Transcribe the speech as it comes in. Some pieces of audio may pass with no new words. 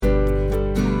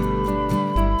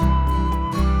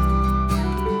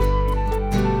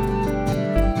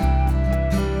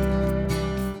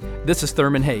This is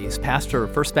Thurman Hayes, pastor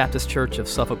of First Baptist Church of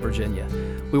Suffolk, Virginia.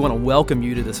 We want to welcome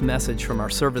you to this message from our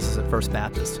services at First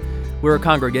Baptist. We're a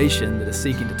congregation that is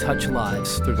seeking to touch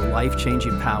lives through the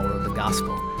life-changing power of the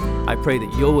gospel. I pray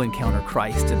that you'll encounter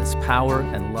Christ in His power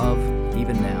and love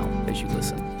even now as you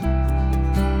listen.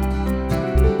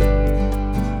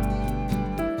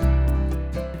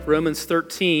 Romans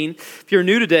 13. If you're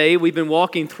new today, we've been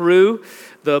walking through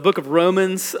the book of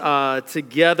Romans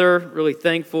together. Really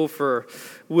thankful for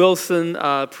Wilson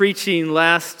preaching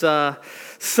last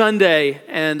Sunday,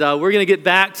 and we're going to get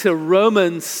back to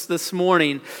Romans this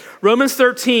morning. Romans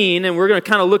 13, and we're going to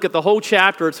kind of look at the whole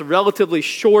chapter. It's a relatively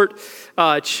short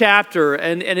chapter,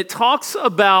 and it talks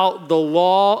about the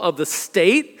law of the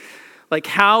state, like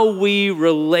how we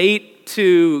relate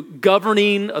to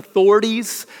governing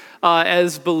authorities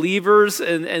as believers,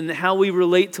 and how we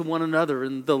relate to one another,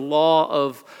 and the law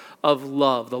of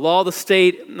love. The law of the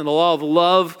state and the law of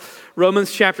love.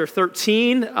 Romans chapter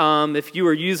 13. If you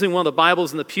are using one of the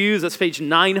Bibles in the pews, that's page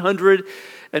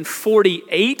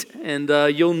 948, and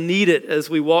you'll need it as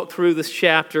we walk through this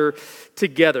chapter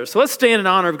together. So let's stand in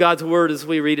honor of God's word as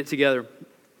we read it together.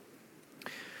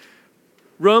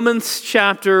 Romans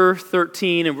chapter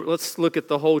 13, and let's look at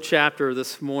the whole chapter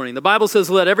this morning. The Bible says,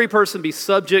 "Let every person be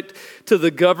subject to the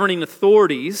governing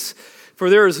authorities, for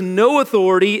there is no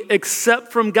authority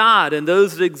except from God, and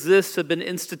those that exist have been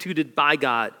instituted by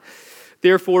God.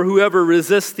 Therefore, whoever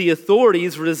resists the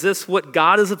authorities resists what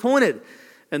God has appointed,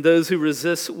 and those who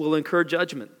resist will incur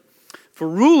judgment. For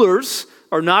rulers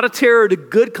are not a terror to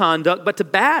good conduct, but to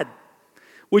bad.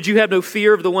 Would you have no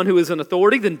fear of the one who is in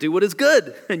authority? Then do what is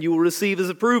good, and you will receive his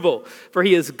approval. For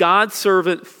he is God's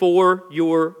servant for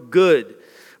your good.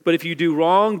 But if you do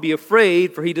wrong, be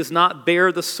afraid, for he does not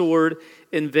bear the sword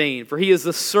in vain. For he is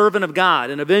the servant of God,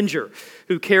 an avenger,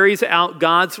 who carries out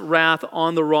God's wrath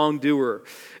on the wrongdoer.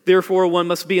 Therefore, one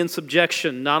must be in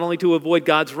subjection, not only to avoid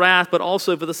God's wrath, but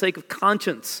also for the sake of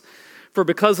conscience. For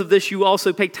because of this you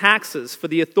also pay taxes, for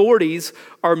the authorities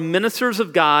are ministers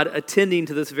of God attending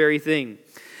to this very thing.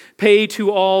 Pay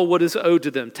to all what is owed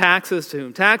to them, taxes to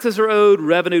whom taxes are owed,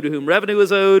 revenue to whom revenue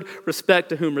is owed, respect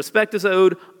to whom respect is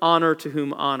owed, honor to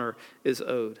whom honor is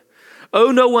owed.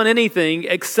 Owe no one anything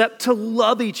except to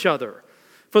love each other.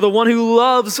 For the one who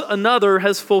loves another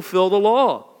has fulfilled the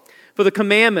law. For the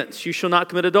commandments, you shall not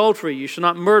commit adultery, you shall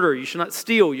not murder, you shall not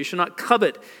steal, you shall not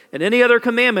covet, and any other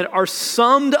commandment are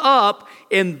summed up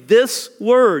in this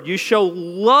word: you shall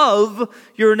love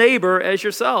your neighbor as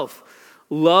yourself.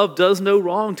 Love does no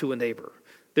wrong to a neighbor.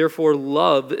 Therefore,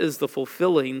 love is the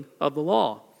fulfilling of the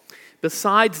law.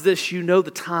 Besides this, you know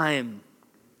the time,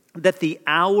 that the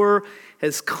hour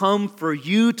has come for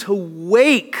you to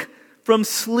wake from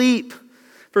sleep.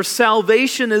 For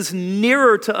salvation is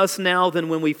nearer to us now than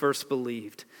when we first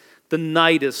believed. The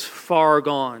night is far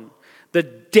gone. The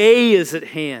day is at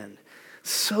hand.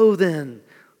 So then,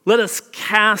 let us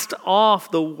cast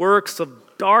off the works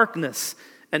of darkness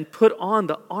and put on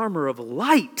the armor of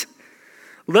light.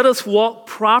 Let us walk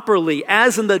properly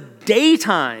as in the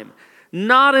daytime,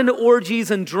 not in orgies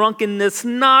and drunkenness,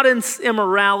 not in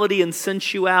immorality and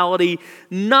sensuality,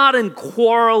 not in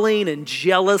quarreling and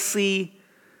jealousy,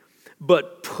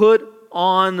 but put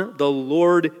on the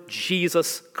Lord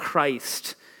Jesus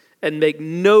Christ and make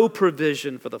no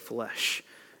provision for the flesh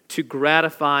to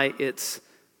gratify its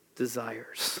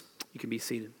desires." You can be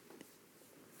seated.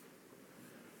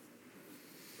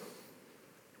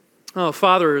 Oh,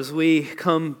 Father, as we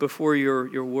come before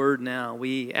your word now,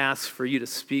 we ask for you to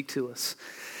speak to us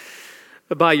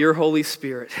by your Holy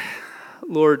Spirit.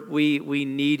 Lord, we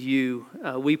need you.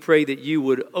 We pray that you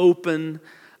would open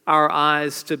our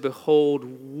eyes to behold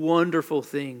wonderful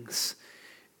things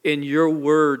in your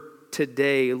word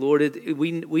today. Lord,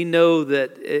 we know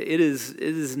that it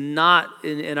is not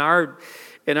in our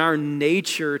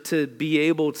nature to be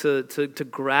able to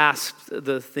grasp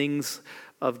the things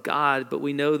of God, but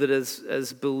we know that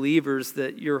as believers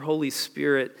that your Holy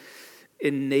Spirit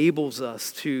enables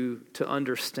us to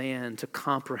understand, to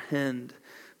comprehend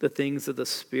the things of the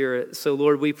Spirit. So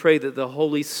Lord, we pray that the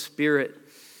Holy Spirit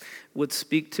would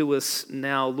speak to us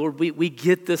now. Lord, we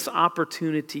get this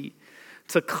opportunity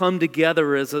to come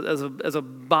together as a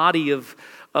body of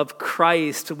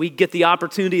Christ. We get the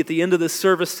opportunity at the end of this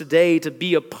service today to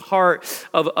be a part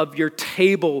of your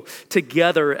table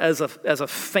together as a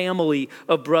family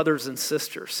of brothers and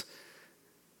sisters.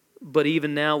 But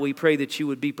even now, we pray that you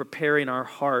would be preparing our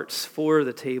hearts for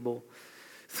the table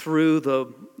through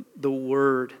the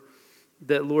word,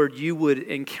 that, Lord, you would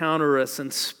encounter us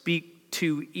and speak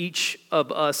to each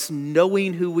of us,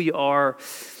 knowing who we are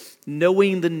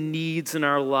knowing the needs in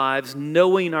our lives,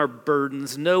 knowing our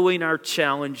burdens, knowing our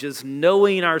challenges,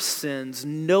 knowing our sins,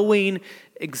 knowing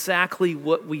exactly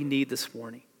what we need this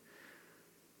morning.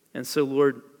 And so,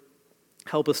 Lord,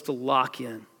 help us to lock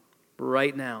in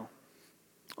right now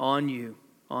on you,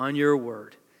 on your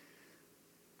word.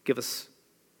 Give us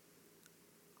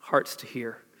hearts to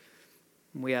hear.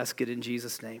 And we ask it in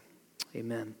Jesus' name.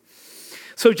 Amen.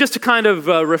 So just to kind of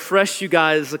refresh you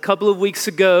guys, a couple of weeks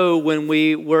ago when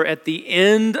we were at the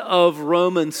end of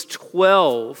Romans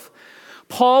 12,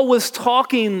 Paul was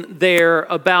talking there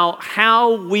about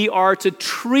how we are to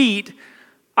treat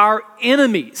our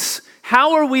enemies.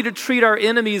 How are we to treat our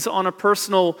enemies on a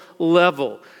personal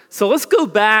level? So let's go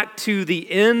back to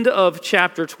the end of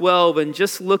chapter 12 and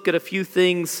just look at a few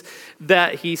things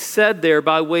that he said there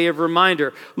by way of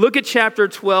reminder. Look at chapter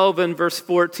 12 and verse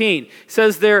 14. It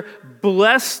says there,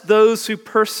 bless those who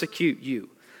persecute you.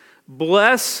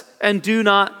 Bless and do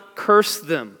not curse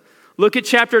them. Look at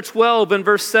chapter 12 and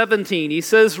verse 17. He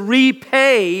says,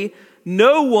 repay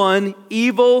no one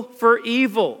evil for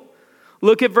evil.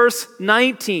 Look at verse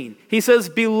 19. He says,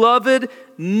 beloved,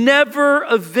 never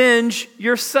avenge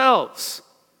yourselves.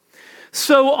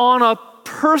 So on a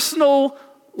personal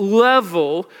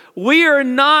level, we are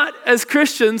not, as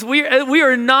Christians, we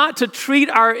are not to treat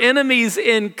our enemies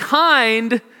in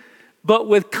kind, but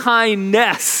with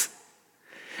kindness.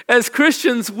 As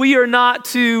Christians, we are not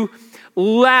to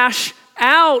lash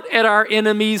out at our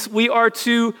enemies. We are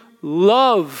to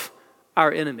love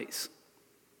our enemies.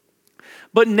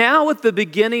 But now at the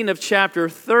beginning of chapter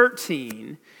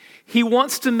 13, he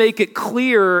wants to make it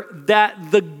clear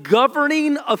that the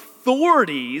governing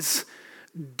authorities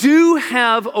do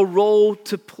have a role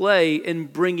to play in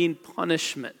bringing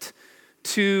punishment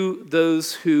to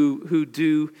those who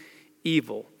do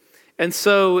evil. And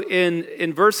so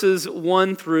in verses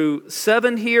 1 through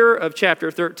 7 here of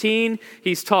chapter 13,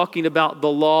 he's talking about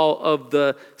the law of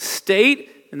the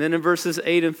state. And then in verses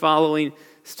 8 and following,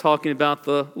 he's talking about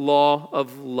the law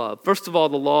of love. First of all,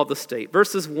 the law of the state.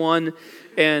 Verses 1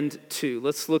 and 2.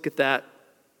 Let's look at that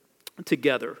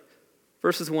together.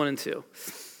 Verses 1 and 2.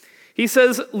 He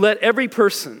says, let every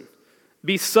person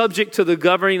be subject to the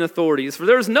governing authorities, for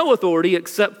there is no authority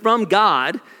except from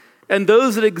God, and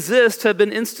those that exist have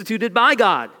been instituted by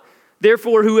God.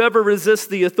 Therefore, whoever resists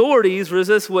the authorities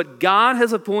resists what God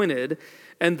has appointed,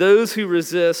 and those who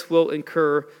resist will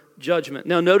incur judgment.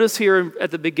 Now, notice here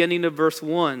at the beginning of verse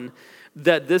 1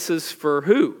 that this is for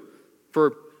who?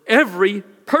 For every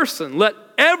person. Let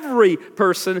every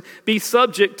person be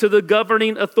subject to the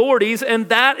governing authorities, and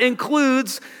that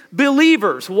includes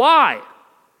believers. Why?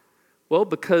 Well,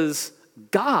 because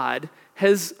God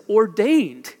has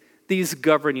ordained these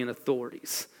governing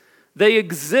authorities. They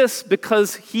exist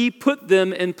because he put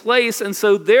them in place, and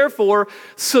so therefore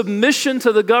submission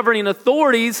to the governing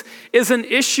authorities is an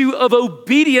issue of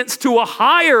obedience to a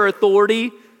higher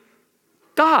authority,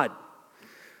 God.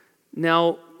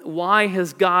 Now, why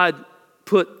has God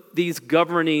put these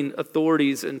governing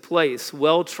authorities in place?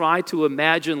 Well, try to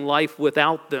imagine life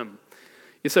without them.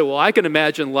 You say, well, I can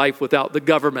imagine life without the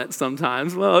government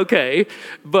sometimes. Well, okay,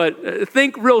 but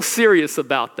think real serious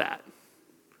about that.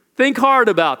 Think hard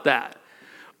about that.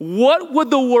 What would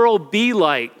the world be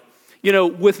like,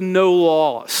 with no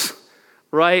laws,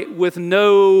 right? With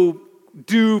no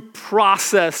due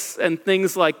process and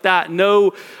things like that.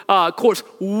 No courts.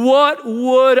 What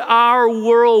would our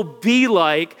world be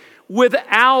like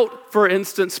without, for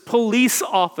instance, police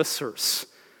officers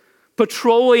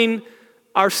patrolling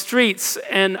our streets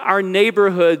and our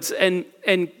neighborhoods and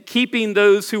keeping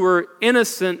those who are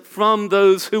innocent from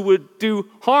those who would do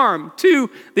harm to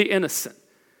the innocent?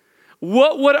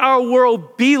 What would our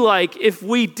world be like if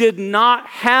we did not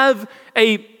have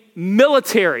a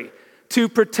military to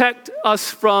protect us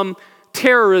from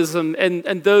terrorism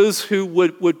and those who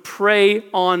would prey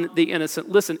on the innocent?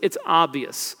 Listen, it's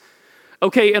obvious.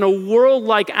 Okay, in a world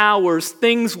like ours,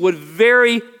 things would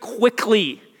very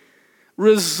quickly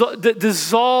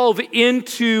dissolve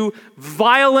into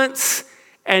violence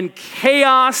and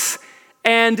chaos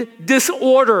and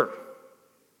disorder.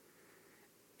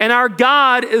 And our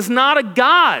God is not a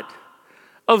God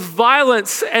of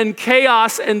violence and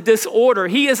chaos and disorder.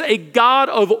 He is a God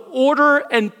of order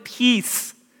and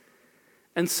peace.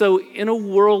 And so in a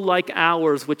world like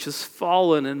ours, which is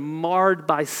fallen and marred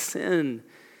by sin,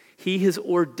 he has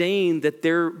ordained that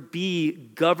there be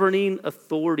governing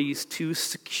authorities to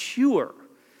secure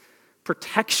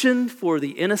protection for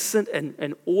the innocent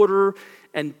and order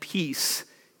and peace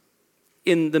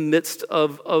in the midst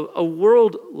of a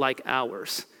world like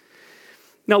ours.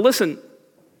 Now listen,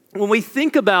 when we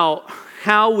think about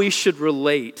how we should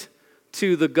relate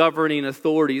to the governing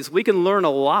authorities. We can learn a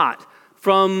lot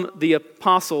from the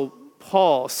Apostle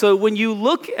Paul. So when you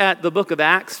look at the book of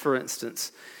Acts, for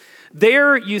instance,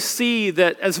 there you see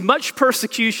that as much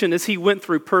persecution as he went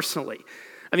through personally.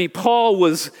 I mean, Paul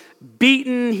was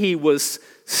beaten, he was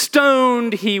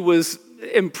stoned, he was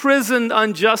imprisoned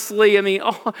unjustly. I mean,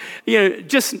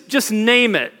 just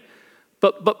name it.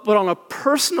 But on a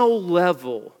personal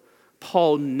level,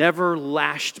 Paul never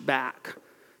lashed back.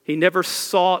 He never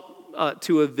sought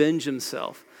to avenge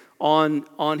himself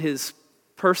on his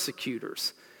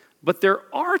persecutors. But there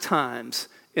are times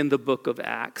in the book of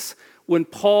Acts when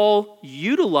Paul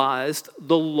utilized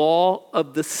the law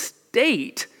of the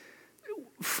state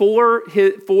for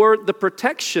the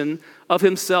protection of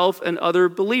himself and other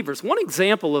believers. One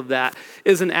example of that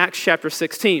is in Acts chapter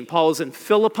 16. Paul is in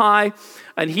Philippi,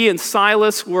 and he and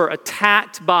Silas were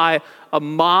attacked by a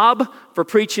mob for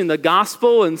preaching the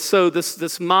gospel. And so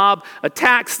this mob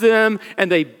attacks them,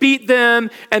 and they beat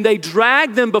them, and they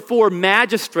drag them before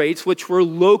magistrates, which were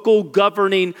local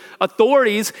governing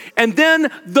authorities. And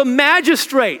then the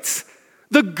magistrates,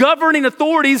 the governing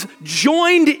authorities,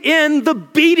 joined in the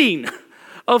beating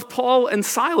of Paul and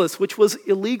Silas, which was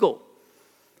illegal.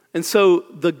 And so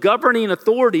the governing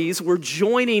authorities were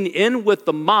joining in with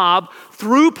the mob,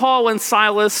 threw Paul and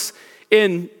Silas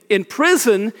in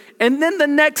prison, and then the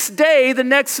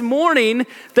next morning,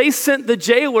 they sent the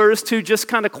jailers to just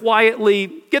kind of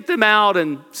quietly get them out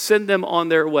and send them on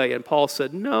their way. And Paul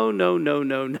said, no,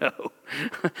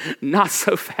 not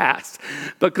so fast,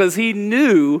 because he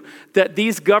knew that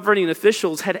these governing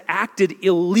officials had acted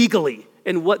illegally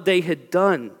in what they had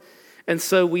done. And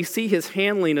so we see his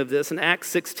handling of this in Acts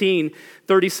 16,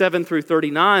 37 through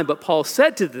 39. But Paul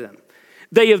said to them,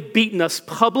 "They have beaten us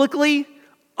publicly,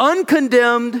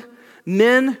 uncondemned,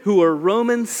 men who are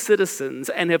Roman citizens,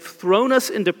 and have thrown us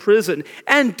into prison.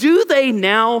 And do they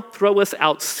now throw us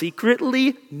out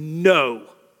secretly? No.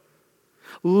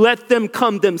 Let them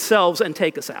come themselves and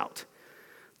take us out."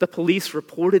 The police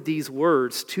reported these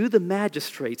words to the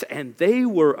magistrates, and they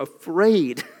were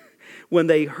afraid when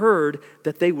they heard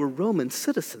that they were Roman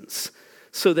citizens.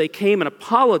 So they came and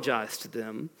apologized to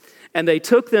them, and they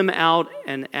took them out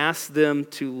and asked them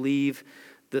to leave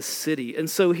the city. And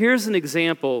so here's an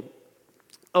example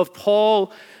of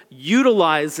Paul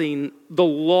utilizing the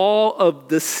law of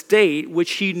the state,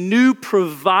 which he knew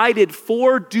provided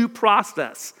for due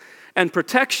process and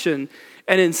protection,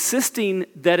 and insisting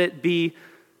that it be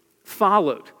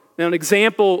followed. Now, an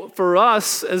example for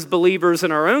us as believers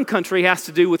in our own country has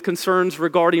to do with concerns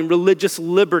regarding religious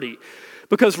liberty,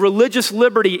 because religious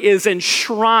liberty is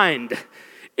enshrined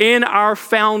in our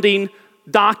founding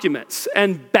documents,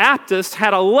 and Baptists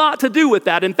had a lot to do with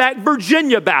that. In fact,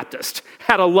 Virginia Baptist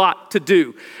had a lot to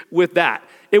do with that.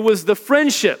 It was the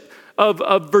friendship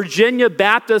of Virginia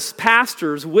Baptist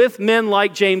pastors with men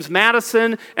like James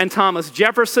Madison and Thomas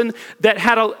Jefferson that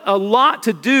had a lot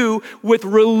to do with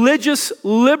religious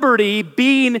liberty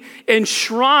being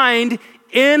enshrined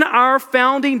in our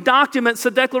founding documents,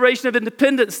 the Declaration of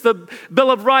Independence, the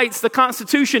Bill of Rights, the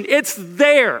Constitution. It's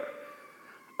there.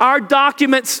 Our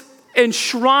documents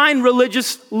enshrine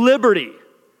religious liberty.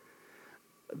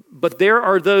 But there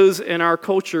are those in our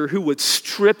culture who would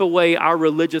strip away our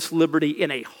religious liberty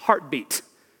in a heartbeat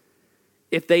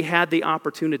if they had the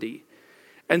opportunity.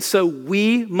 And so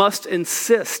we must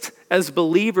insist as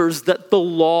believers that the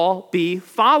law be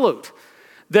followed,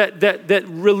 that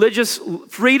religious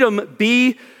freedom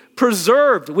be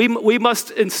preserved. We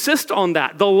must insist on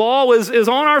that. The law is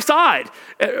on our side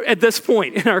at this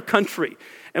point in our country.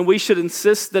 And we should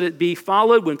insist that it be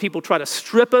followed. When people try to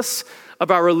strip us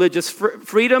of our religious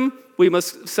freedom, we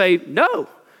must say, no,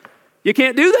 you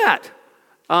can't do that.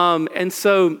 And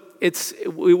so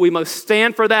we must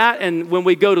stand for that. And when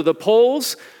we go to the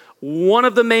polls, one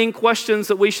of the main questions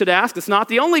that we should ask, it's not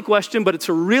the only question, but it's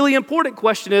a really important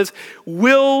question, is,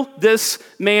 will this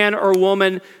man or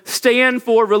woman stand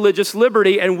for religious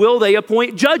liberty, and will they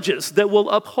appoint judges that will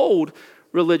uphold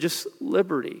religious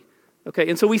liberty? Okay,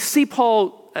 and so we see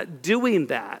Paul doing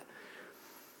that.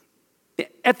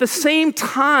 At the same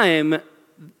time,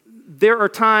 there are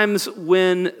times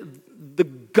when the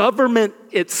government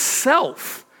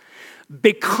itself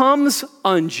becomes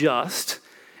unjust,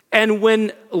 and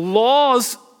when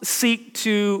laws seek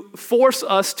to force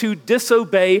us to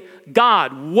disobey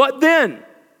God. What then?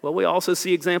 Well, we also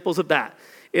see examples of that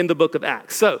in the book of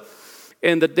Acts. So,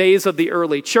 in the days of the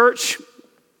early church,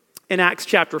 in Acts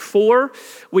chapter 4,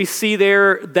 we see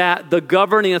there that the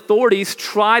governing authorities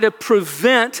try to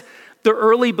prevent the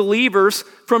early believers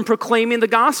from proclaiming the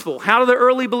gospel. How do the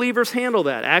early believers handle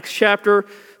that? Acts chapter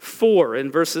 4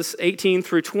 in verses 18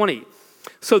 through 20.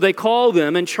 So they called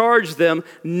them and charged them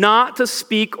not to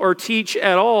speak or teach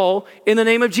at all in the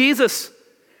name of Jesus.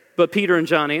 But Peter and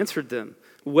John answered them,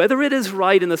 whether it is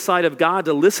right in the sight of God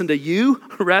to listen to you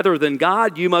rather than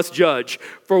God, you must judge.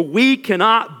 For we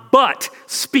cannot but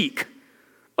speak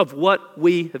of what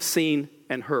we have seen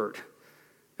and heard.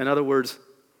 In other words,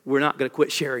 we're not going to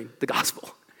quit sharing the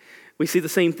gospel. We see the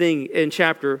same thing in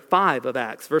chapter 5 of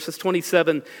Acts, verses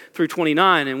 27 through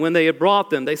 29. And when they had brought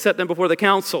them, they set them before the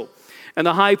council. And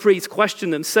the high priest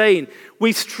questioned them, saying,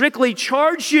 we strictly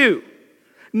charge you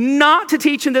not to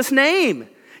teach in this name.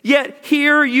 Yet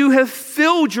here you have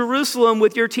filled Jerusalem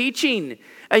with your teaching,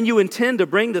 and you intend to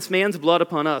bring this man's blood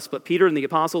upon us. But Peter and the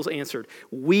apostles answered,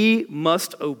 we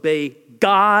must obey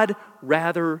God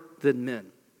rather than men.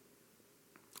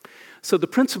 So the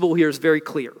principle here is very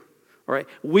clear. All right,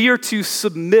 we are to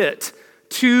submit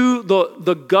to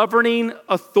the governing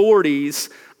authorities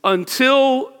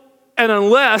until and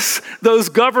unless those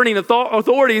governing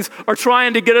authorities are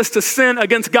trying to get us to sin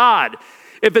against God.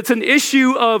 If it's an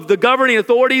issue of the governing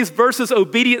authorities versus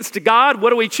obedience to God,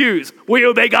 what do we choose? We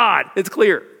obey God. It's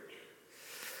clear.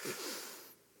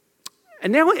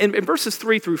 And now in verses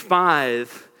 3 through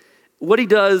 5, what he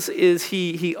does is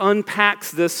he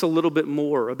unpacks this a little bit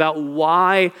more about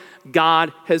why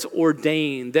God has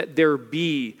ordained that there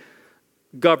be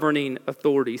governing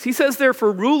authorities. He says,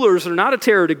 therefore, rulers are not a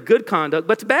terror to good conduct,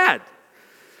 but to bad.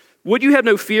 Would you have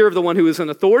no fear of the one who is in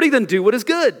authority? Then do what is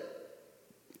good,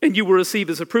 and you will receive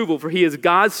his approval, for he is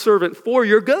God's servant for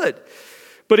your good.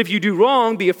 But if you do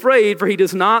wrong, be afraid, for he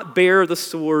does not bear the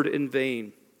sword in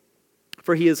vain.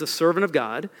 For he is a servant of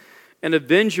God, an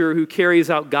avenger who carries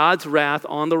out God's wrath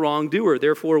on the wrongdoer.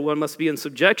 Therefore, one must be in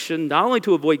subjection, not only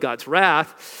to avoid God's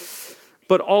wrath,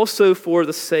 but also for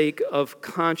the sake of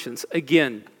conscience.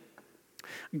 Again,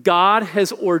 God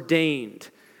has ordained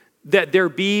that there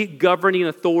be governing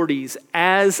authorities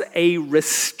as a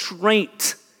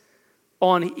restraint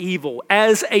on evil,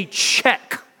 as a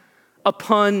check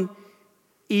upon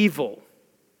evil.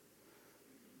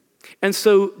 And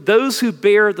so those who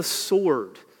bear the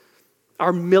sword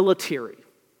are military,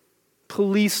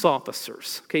 police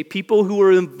officers, okay, people who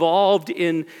are involved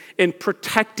in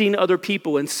protecting other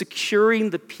people and securing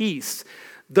the peace.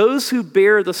 Those who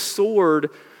bear the sword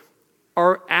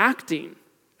are acting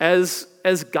as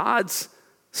God's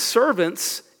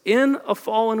servants in a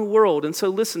fallen world. And so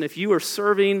listen, if you are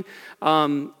serving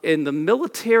in the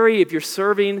military, if you're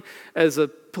serving as a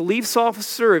police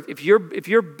officer, if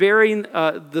you're bearing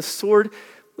the sword,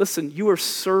 listen, you are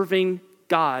serving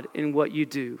God in what you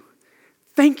do.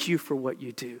 Thank you for what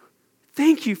you do.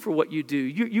 Thank you for what you do.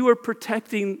 You are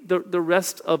protecting the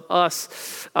rest of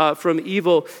us from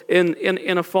evil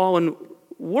in a fallen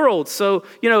world. So,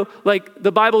 like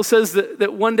the Bible says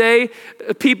that one day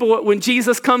people, when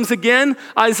Jesus comes again,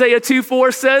 Isaiah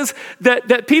 2:4 says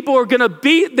that people are going to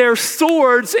beat their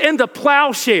swords into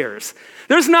plowshares.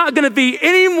 There's not going to be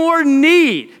any more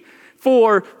need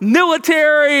for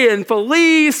military and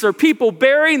police or people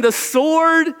bearing the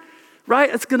sword, right?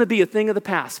 It's going to be a thing of the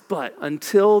past. But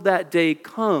until that day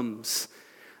comes,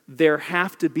 there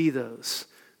have to be those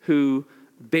who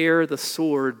bear the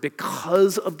sword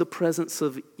because of the presence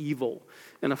of evil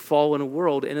in a fallen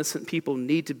world. Innocent people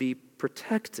need to be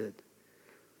protected.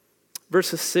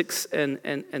 Verses 6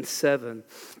 and 7.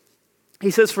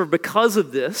 He says, for because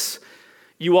of this,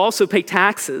 you also pay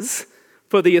taxes,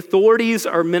 for the authorities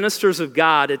are ministers of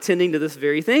God, attending to this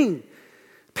very thing.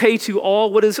 Pay to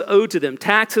all what is owed to them.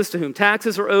 Taxes to whom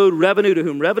taxes are owed, revenue to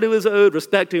whom revenue is owed,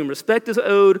 respect to whom respect is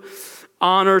owed,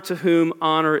 honor to whom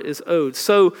honor is owed.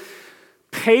 So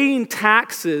paying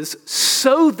taxes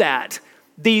so that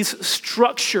these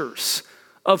structures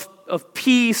of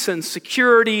peace and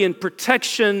security and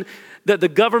protection that the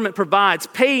government provides,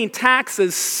 paying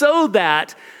taxes so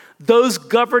that those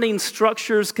governing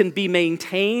structures can be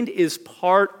maintained is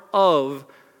part of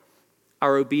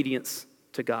our obedience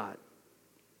to God.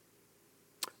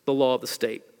 The law of the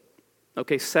state.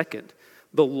 Okay, second,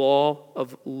 the law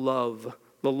of love.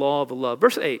 The law of love.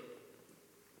 Verse 8.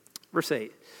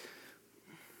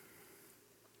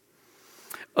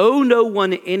 Owe no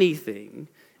one anything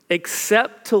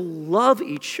except to love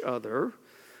each other,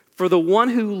 for the one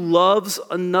who loves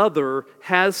another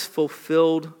has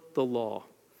fulfilled the law.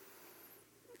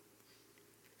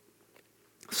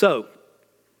 So,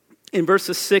 in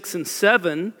verses 6 and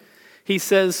 7, he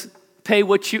says, pay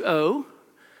what you owe,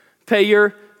 pay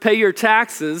your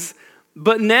taxes.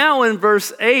 But now in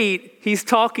verse 8, he's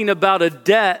talking about a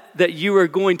debt that you are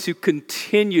going to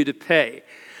continue to pay.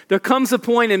 There comes a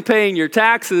point in paying your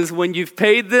taxes when you've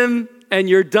paid them and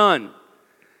you're done.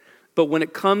 But when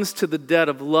it comes to the debt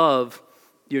of love,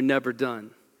 you're never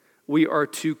done. we are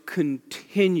to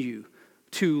continue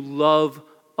to love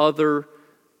other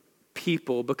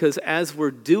people, because as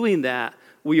we're doing that,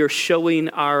 we are showing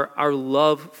our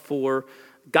love for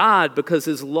God, because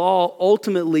his law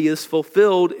ultimately is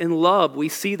fulfilled in love. We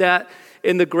see that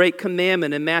in the Great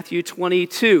Commandment in Matthew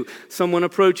 22. Someone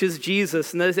approaches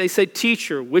Jesus and they say,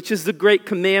 "Teacher, which is the great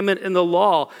commandment in the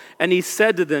law?" And he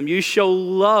said to them, "You shall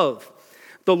love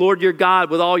the Lord your God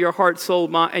with all your heart, soul,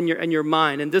 and your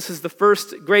mind. And this is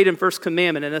the great and first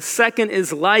commandment. And a second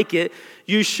is like it.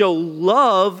 You shall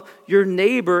love your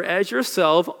neighbor as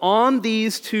yourself. On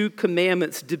these two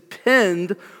commandments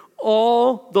depend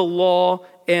all the law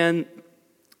and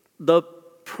the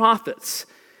prophets."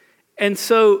 And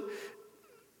so,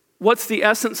 what's the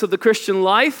essence of the Christian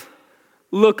life?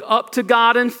 Look up to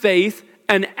God in faith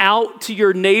and out to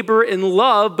your neighbor in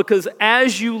love, because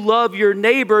as you love your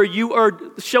neighbor, you are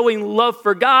showing love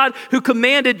for God, who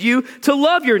commanded you to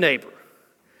love your neighbor.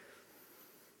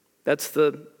 That's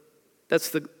the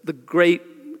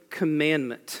great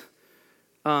commandment.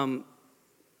 And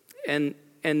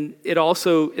it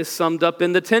also is summed up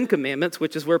in the 10 Commandments,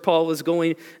 which is where Paul is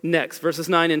going next, verses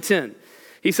 9 and 10.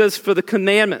 He says, "For the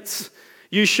commandments,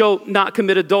 you shall not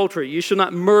commit adultery, you shall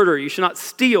not murder, you shall not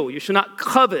steal, you shall not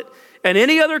covet. And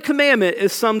any other commandment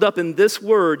is summed up in this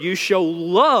word: you shall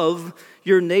love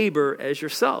your neighbor as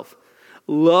yourself."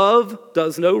 Love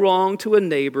does no wrong to a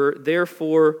neighbor,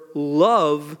 therefore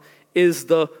love is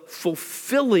the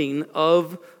fulfilling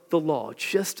of the law,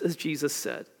 just as Jesus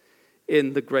said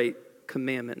in the Great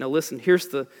Commandment. Now listen, here's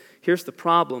the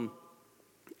problem.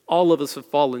 All of us have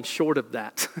fallen short of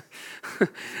that.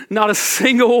 Not a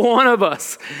single one of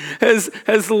us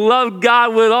has loved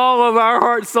God with all of our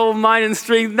heart, soul, mind, and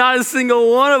strength. Not a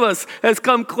single one of us has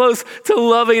come close to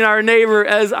loving our neighbor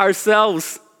as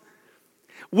ourselves.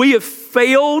 We have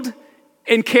failed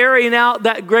in carrying out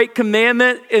that great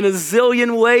commandment in a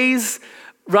zillion ways,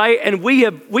 right? And we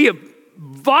have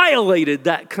violated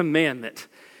that commandment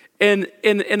in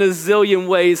a zillion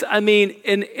ways. I mean,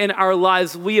 in our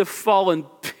lives, we have fallen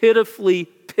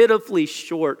pitifully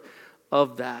short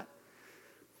of that.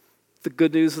 The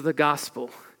good news of the gospel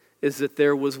is that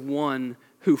there was one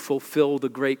who fulfilled the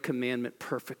great commandment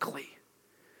perfectly.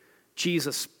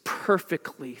 Jesus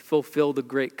perfectly fulfilled the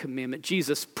great commandment.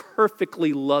 Jesus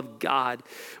perfectly loved God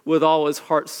with all his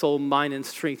heart, soul, mind, and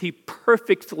strength. He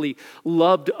perfectly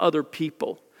loved other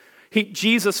people.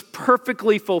 Jesus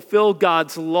perfectly fulfilled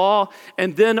God's law,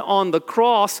 and then on the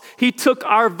cross, he took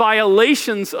our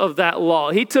violations of that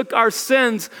law. He took our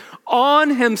sins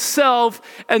on himself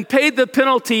and paid the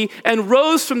penalty and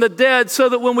rose from the dead, so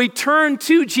that when we turn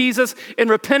to Jesus in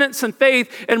repentance and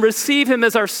faith and receive him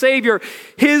as our Savior,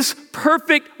 his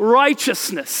perfect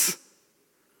righteousness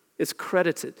is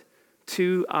credited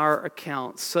to our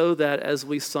account, so that, as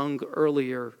we sung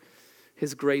earlier,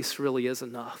 his grace really is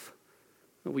enough.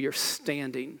 We are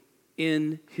standing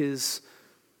in his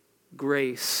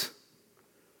grace.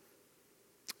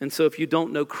 And so if you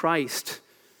don't know Christ,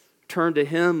 turn to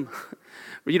him.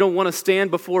 You don't want to stand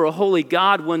before a holy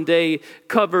God one day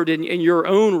covered in your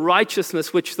own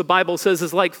righteousness, which the Bible says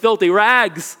is like filthy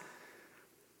rags.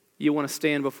 You want to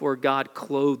stand before God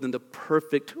clothed in the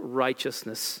perfect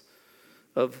righteousness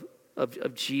of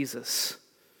Jesus.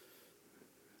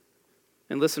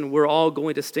 And listen, we're all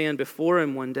going to stand before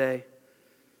him one day.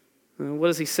 What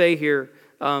does he say here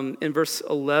in verse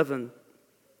 11?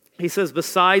 He says,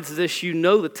 "Besides this, you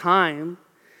know the time,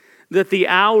 that the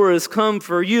hour has come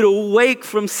for you to wake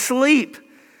from sleep.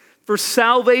 For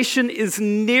salvation is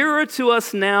nearer to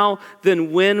us now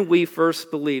than when we first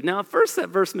believed." Now, at first, that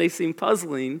verse may seem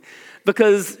puzzling,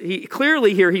 because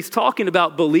he's talking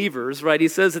about believers, right? He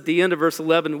says at the end of verse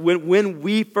 11, when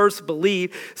we first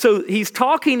believed. So he's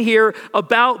talking here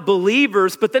about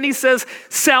believers, but then he says,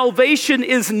 salvation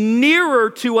is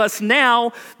nearer to us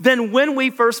now than when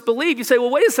we first believed. You say, well,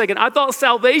 wait a second, I thought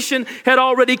salvation had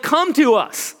already come to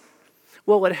us.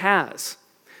 Well, it has.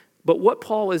 But what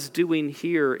Paul is doing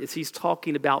here is he's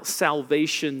talking about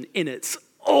salvation in its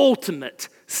ultimate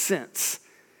sense.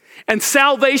 And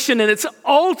salvation in its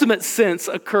ultimate sense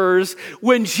occurs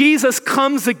when Jesus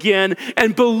comes again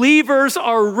and believers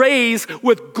are raised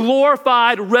with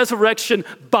glorified resurrection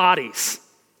bodies.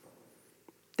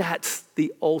 That's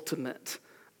the ultimate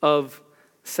of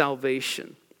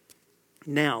salvation.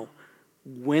 Now,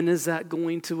 when is that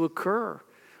going to occur?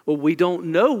 Well, we don't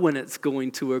know when it's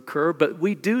going to occur, but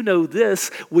we do know this.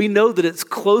 We know that it's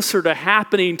closer to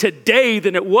happening today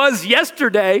than it was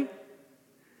yesterday.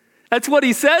 That's what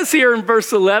he says here in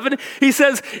verse 11. He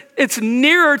says, it's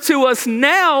nearer to us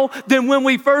now than when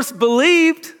we first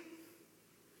believed.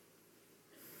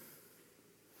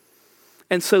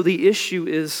 And so the issue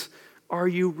is Are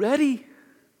you ready?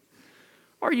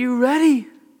 Are you ready?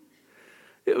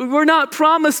 We're not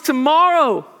promised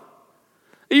tomorrow.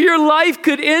 Your life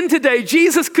could end today.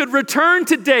 Jesus could return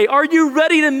today. Are you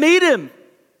ready to meet him?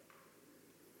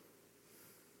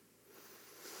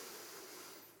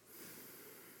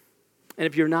 And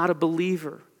if you're not a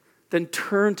believer, then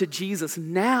turn to Jesus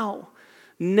now,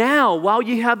 while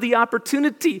you have the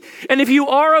opportunity. And if you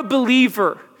are a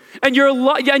believer and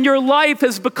your life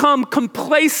has become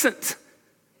complacent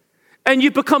and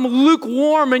you become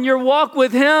lukewarm in your walk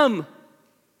with him,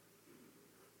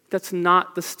 that's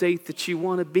not the state that you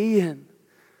want to be in.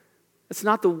 That's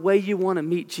not the way you want to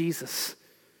meet Jesus.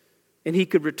 And he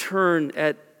could return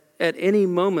at any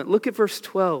moment. Look at verse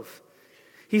 12.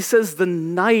 He says, the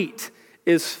night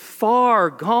is far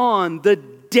gone. The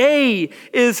day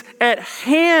is at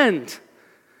hand.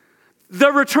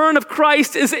 The return of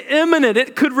Christ is imminent.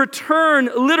 It could return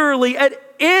literally at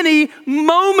any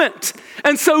moment.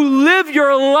 And so live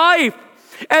your life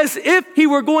as if he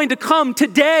were going to come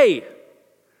today.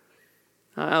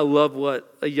 I love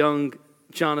what a young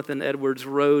Jonathan Edwards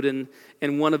wrote in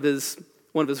one of his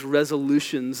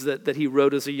resolutions that he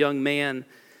wrote as a young man.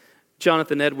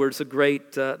 Jonathan Edwards, the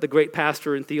great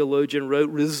pastor and theologian, wrote,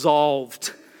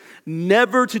 resolved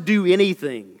never to do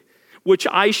anything which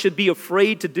I should be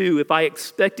afraid to do if I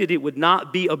expected it would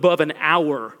not be above an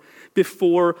hour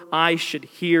before I should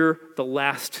hear the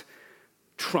last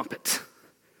trumpet.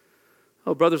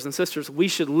 Oh, brothers and sisters, we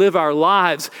should live our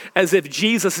lives as if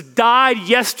Jesus died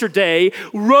yesterday,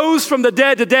 rose from the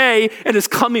dead today, and is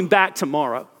coming back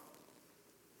tomorrow.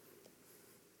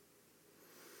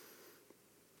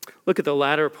 Look at the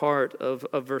latter part of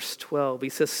verse 12. He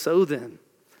says, so then,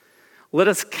 let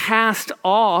us cast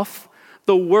off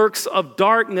the works of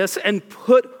darkness and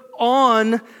put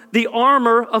on the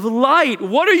armor of light.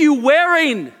 What are you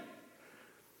wearing?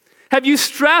 Have you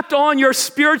strapped on your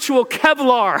spiritual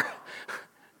Kevlar?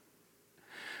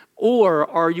 Or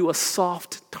are you a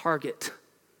soft target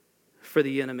for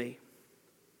the enemy?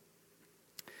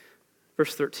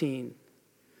 Verse 13,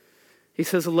 he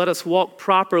says, let us walk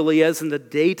properly as in the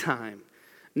daytime,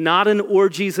 not in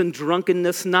orgies and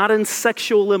drunkenness, not in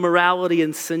sexual immorality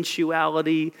and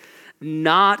sensuality,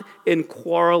 not in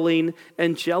quarreling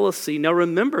and jealousy. Now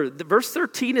remember, verse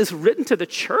 13 is written to the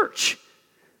church.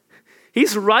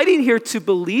 He's writing here to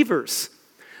believers.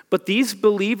 But these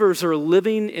believers are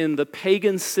living in the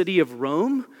pagan city of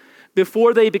Rome.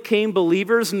 Before they became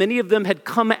believers, many of them had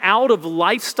come out of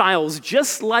lifestyles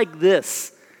just like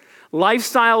this.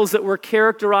 Lifestyles that were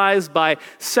characterized by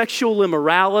sexual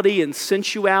immorality and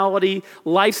sensuality.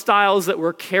 Lifestyles that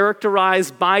were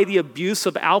characterized by the abuse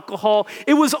of alcohol.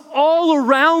 It was all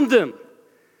around them.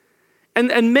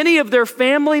 And many of their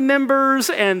family members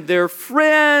and their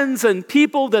friends and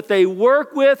people that they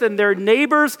work with and their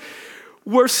neighbors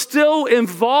were still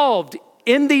involved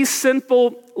in these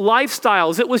sinful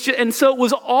lifestyles. And so it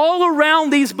was all around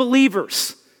these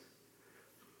believers.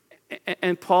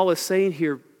 And Paul is saying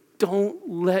here, don't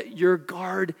let your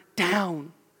guard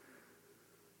down.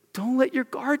 Don't let your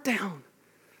guard down.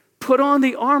 Put on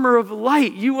the armor of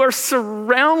light. You are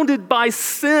surrounded by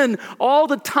sin all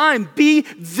the time. Be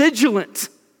vigilant.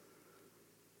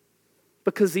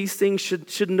 Because these things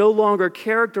should no longer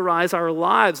characterize our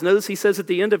lives. Notice he says at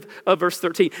the end of verse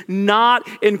 13, not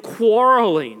in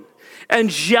quarreling and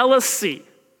jealousy.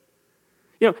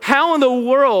 How in the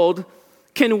world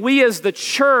can we as the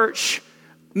church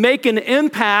make an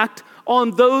impact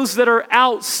on those that are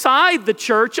outside the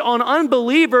church, on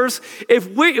unbelievers, if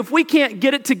we can't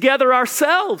get it together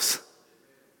ourselves?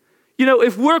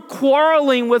 If we're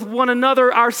quarreling with one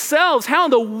another ourselves, how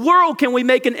in the world can we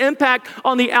make an impact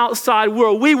on the outside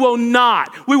world? We will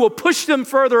not. We will push them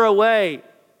further away.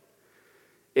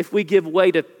 If we give way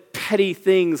to petty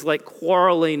things like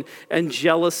quarreling and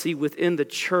jealousy within the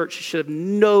church, it should have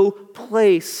no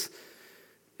place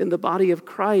in the body of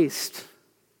Christ.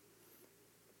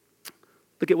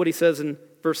 Look at what he says in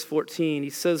verse 14.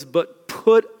 He says, but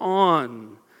put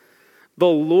on the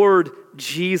Lord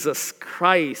Jesus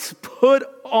Christ. Put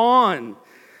on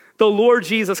the Lord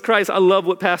Jesus Christ. I love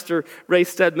what Pastor Ray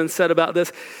Stedman said about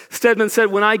this. Stedman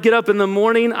said, when I get up in the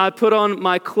morning, I put on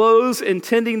my clothes,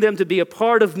 intending them to be a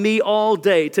part of me all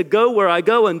day, to go where I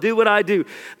go and do what I do.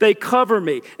 They cover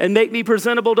me and make me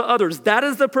presentable to others. That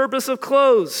is the purpose of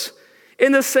clothes.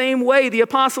 In the same way, the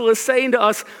apostle is saying to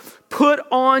us, put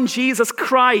on Jesus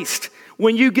Christ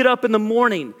when you get up in the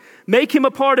morning. Make him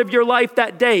a part of your life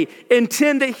that day.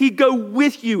 Intend that he go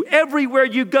with you everywhere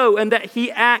you go and that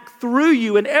he act through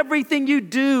you in everything you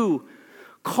do.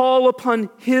 Call upon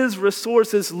his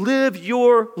resources. Live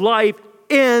your life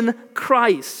in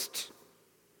Christ.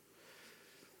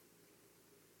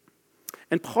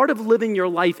 And part of living your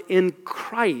life in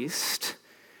Christ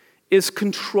is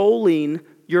controlling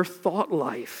your thought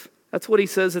life. That's what he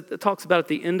says, it talks about at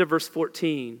the end of verse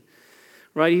 14.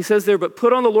 Right? He says there, but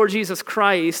put on the Lord Jesus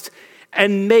Christ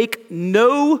and make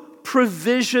no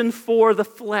provision for the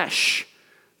flesh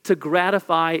to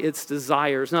gratify its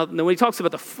desires. Now, when he talks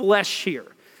about the flesh here,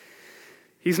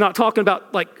 he's not talking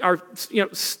about like our,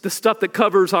 the stuff that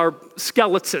covers our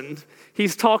skeleton.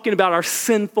 He's talking about our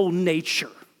sinful nature.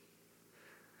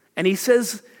 And he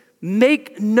says,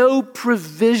 make no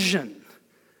provision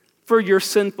for your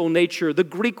sinful nature. The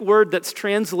Greek word that's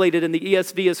translated in the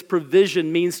ESV as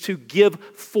provision means to give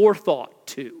forethought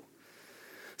to.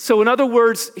 So in other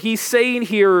words, he's saying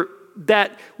here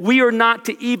that we are not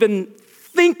to even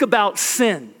think about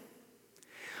sin.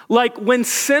 Like when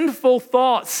sinful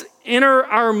thoughts enter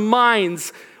our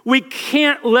minds, we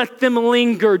can't let them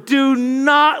linger. Do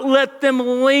not let them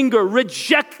linger.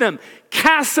 Reject them.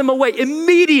 Cast them away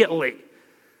immediately.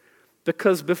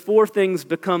 Because before things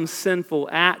become sinful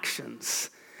actions,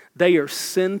 they are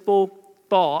sinful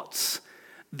thoughts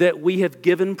that we have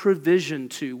given provision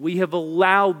to. We have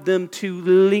allowed them to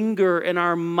linger in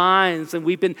our minds, and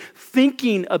we've been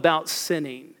thinking about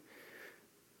sinning.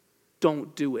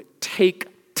 Don't do it. Take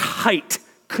tight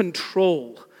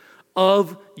control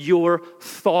of your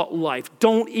thought life.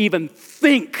 Don't even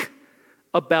think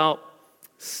about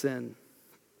sin.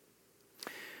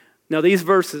 Now, these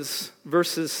verses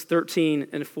 13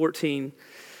 and 14,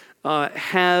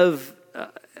 have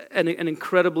an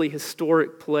incredibly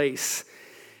historic place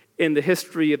in the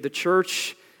history of the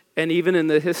church and even in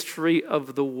the history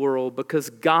of the world, because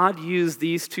God used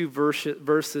these two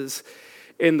verses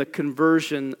in the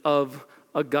conversion of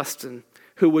Augustine,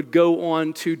 who would go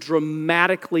on to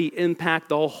dramatically impact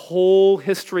the whole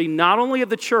history, not only of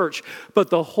the church, but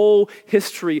the whole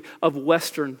history of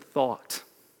Western thought.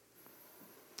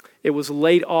 It was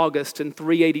late August in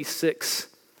 386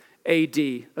 AD.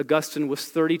 Augustine was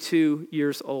 32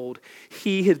 years old.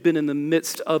 He had been in the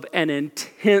midst of an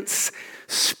intense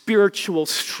spiritual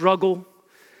struggle.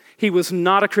 He was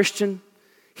not a Christian.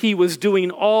 He was doing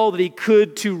all that he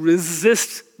could to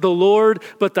resist the Lord,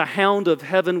 but the hound of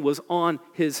heaven was on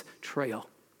his trail.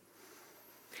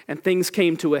 And things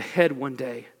came to a head one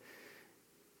day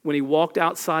when he walked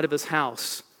outside of his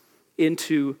house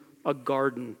into a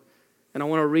garden. And I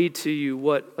want to read to you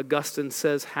what Augustine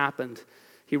says happened.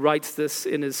 He writes this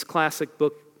in his classic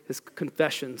book, his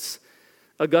Confessions.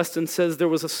 Augustine says, there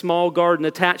was a small garden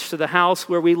attached to the house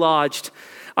where we lodged.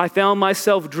 I found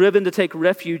myself driven to take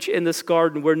refuge in this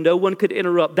garden where no one could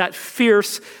interrupt that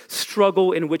fierce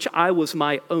struggle in which I was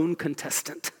my own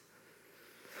contestant.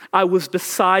 I was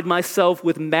beside myself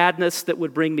with madness that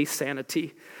would bring me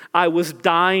sanity. I was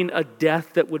dying a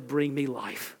death that would bring me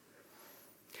life.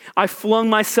 I flung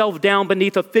myself down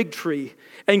beneath a fig tree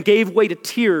and gave way to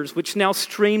tears which now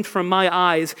streamed from my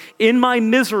eyes. In my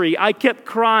misery, I kept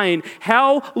crying,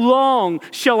 how long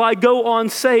shall I go on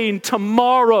saying,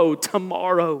 tomorrow,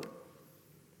 tomorrow?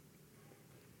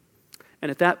 And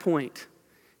at that point,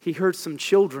 he heard some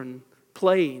children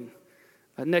playing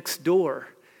next door.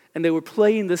 And they were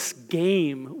playing this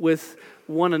game with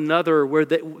one another where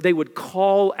they would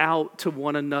call out to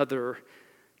one another,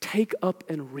 take up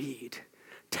and read.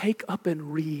 Take up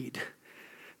and read.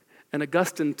 And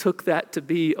Augustine took that to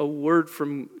be a word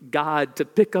from God to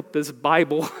pick up his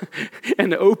Bible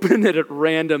and open it at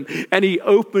random. And he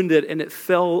opened it and it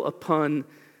fell upon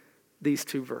these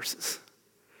two verses.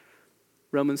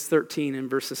 Romans 13 and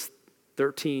verses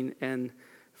 13 and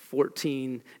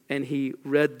 14. And he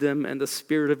read them and the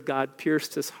Spirit of God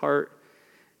pierced his heart.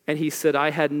 And he said,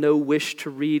 I had no wish to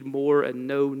read more and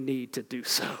no need to do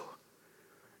so.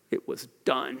 It was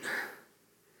done.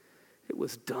 It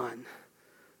was done.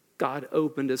 God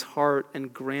opened his heart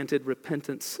and granted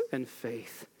repentance and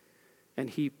faith. And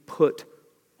he put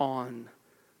on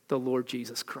the Lord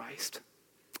Jesus Christ.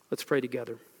 Let's pray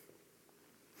together.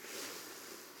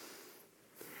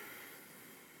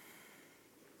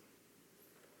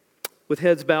 With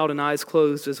heads bowed and eyes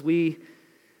closed as we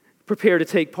prepare to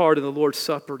take part in the Lord's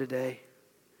Supper today.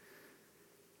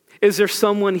 Is there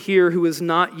someone here who has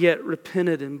not yet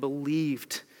repented and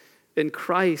believed in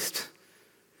Christ?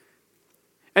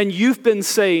 And you've been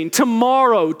saying,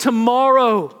 tomorrow,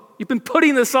 tomorrow. You've been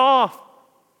putting this off.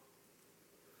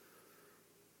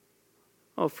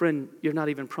 Oh, friend, you're not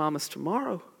even promised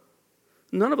tomorrow.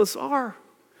 None of us are.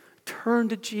 Turn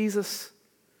to Jesus.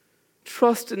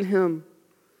 Trust in him.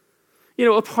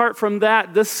 Apart from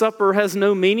that, this supper has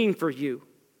no meaning for you.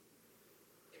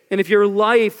 And if your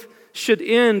life should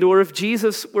end, or if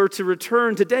Jesus were to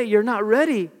return today, you're not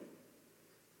ready.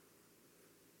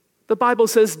 The Bible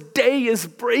says day is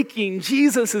breaking.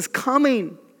 Jesus is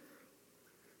coming.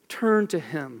 Turn to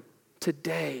him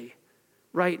today,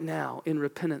 right now, in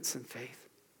repentance and faith.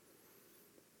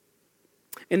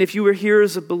 And if you are here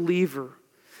as a believer,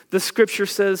 the scripture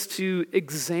says to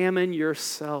examine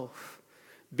yourself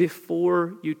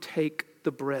before you take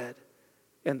the bread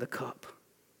and the cup.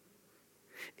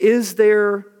 Is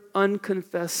there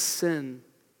unconfessed sin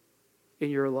in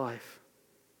your life?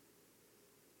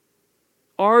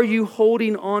 Are you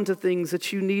holding on to things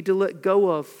that you need to let go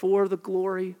of for the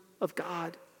glory of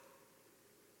God?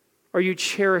 Are you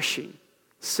cherishing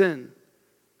sin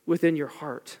within your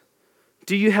heart?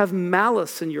 Do you have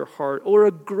malice in your heart or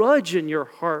a grudge in your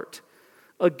heart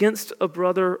against a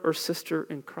brother or sister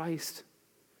in Christ?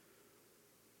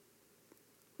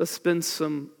 Let's spend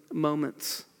some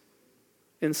moments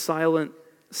in silent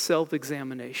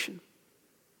self-examination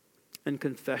and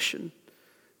confession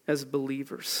as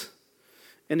believers.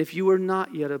 And if you are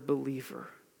not yet a believer,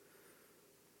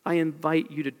 I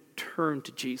invite you to turn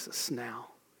to Jesus now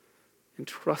and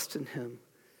trust in him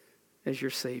as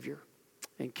your Savior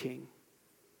and King.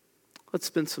 Let's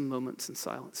spend some moments in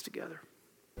silence together.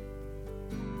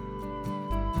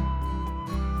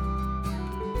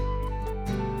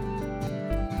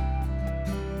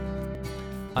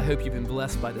 I hope you've been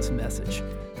blessed by this message.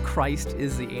 Christ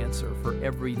is the answer for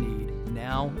every need,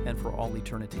 now and for all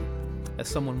eternity. As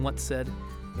someone once said,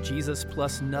 Jesus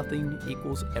plus nothing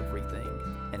equals everything,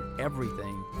 and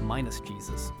everything minus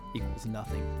Jesus equals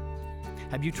nothing.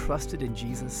 Have you trusted in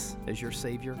Jesus as your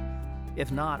Savior?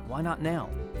 If not, why not now?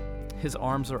 His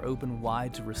arms are open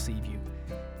wide to receive you.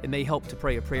 It may help to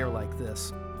pray a prayer like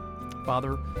this.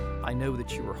 Father, I know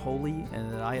that you are holy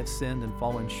and that I have sinned and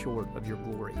fallen short of your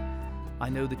glory. I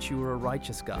know that you are a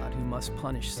righteous God who must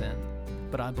punish sin,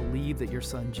 but I believe that your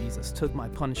Son Jesus took my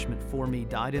punishment for me,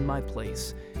 died in my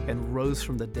place, and rose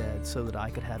from the dead so that I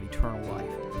could have eternal life.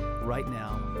 Right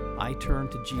now, I turn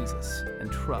to Jesus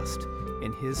and trust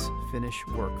in his finished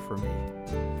work for me.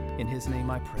 In his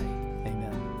name I pray,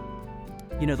 amen.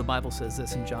 You know, the Bible says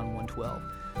this in John 1:12,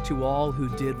 to all who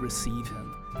did receive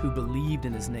him, who believed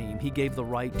in his name, he gave the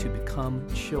right to become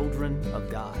children of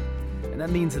God. And that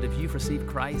means that if you've received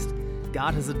Christ,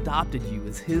 God has adopted you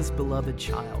as his beloved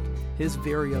child, his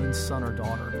very own son or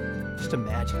daughter. Just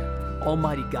imagine it.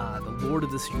 Almighty God, the Lord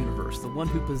of this universe, the one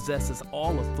who possesses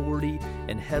all authority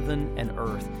in heaven and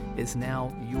earth, is now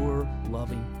your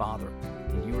loving Father,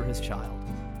 and you are his child.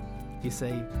 You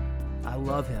say, I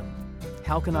love him.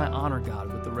 How can I honor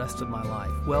God with the rest of my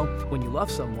life? Well, when you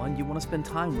love someone, you want to spend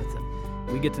time with them.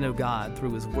 We get to know God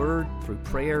through his word, through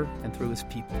prayer, and through his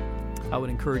people. I would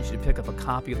encourage you to pick up a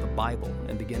copy of the Bible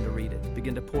and begin to read it.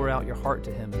 Begin to pour out your heart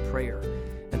to him in prayer.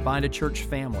 And find a church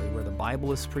family where the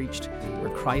Bible is preached, where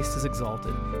Christ is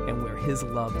exalted, and where his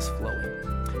love is flowing.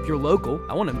 If you're local,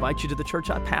 I want to invite you to the church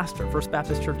I pastor, First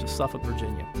Baptist Church of Suffolk,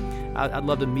 Virginia. I'd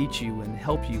love to meet you and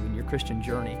help you in your Christian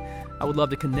journey. I would love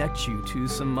to connect you to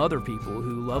some other people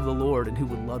who love the Lord and who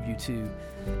would love you too.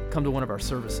 Come to one of our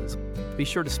services. Be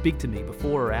sure to speak to me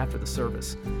before or after the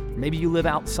service. Maybe you live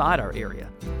outside our area.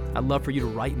 I'd love for you to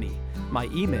write me. My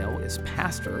email is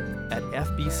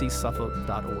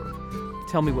pastor@fbcsuffolk.org.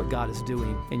 Tell me what God is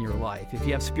doing in your life. If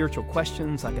you have spiritual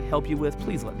questions I could help you with,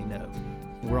 please let me know.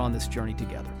 We're on this journey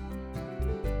together.